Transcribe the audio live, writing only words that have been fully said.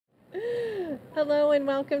Hello and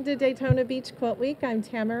welcome to Daytona Beach Quilt Week. I'm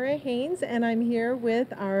Tamara Haynes and I'm here with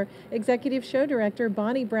our Executive Show Director,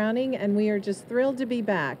 Bonnie Browning, and we are just thrilled to be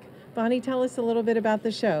back. Bonnie, tell us a little bit about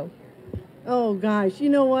the show. Oh gosh, you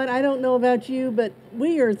know what? I don't know about you, but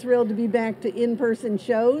we are thrilled to be back to in-person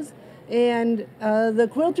shows, and the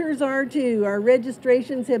quilters are too. Our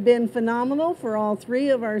registrations have been phenomenal for all three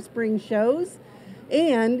of our spring shows,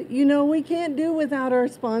 and you know we can't do without our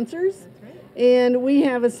sponsors. And we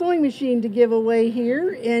have a sewing machine to give away here,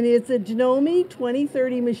 and it's a Janome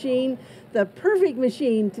 2030 machine, the perfect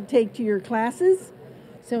machine to take to your classes.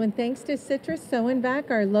 So, and thanks to Citrus Sew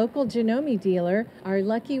Vac, our local Janome dealer, our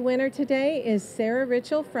lucky winner today is Sarah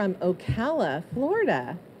Richell from Ocala,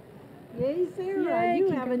 Florida. Yay, Sarah, Yay,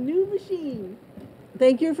 you have a new machine.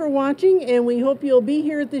 Thank you for watching, and we hope you'll be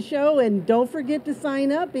here at the show. And don't forget to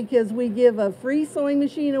sign up because we give a free sewing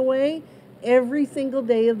machine away every single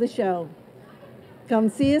day of the show. Come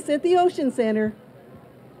see us at the Ocean Center.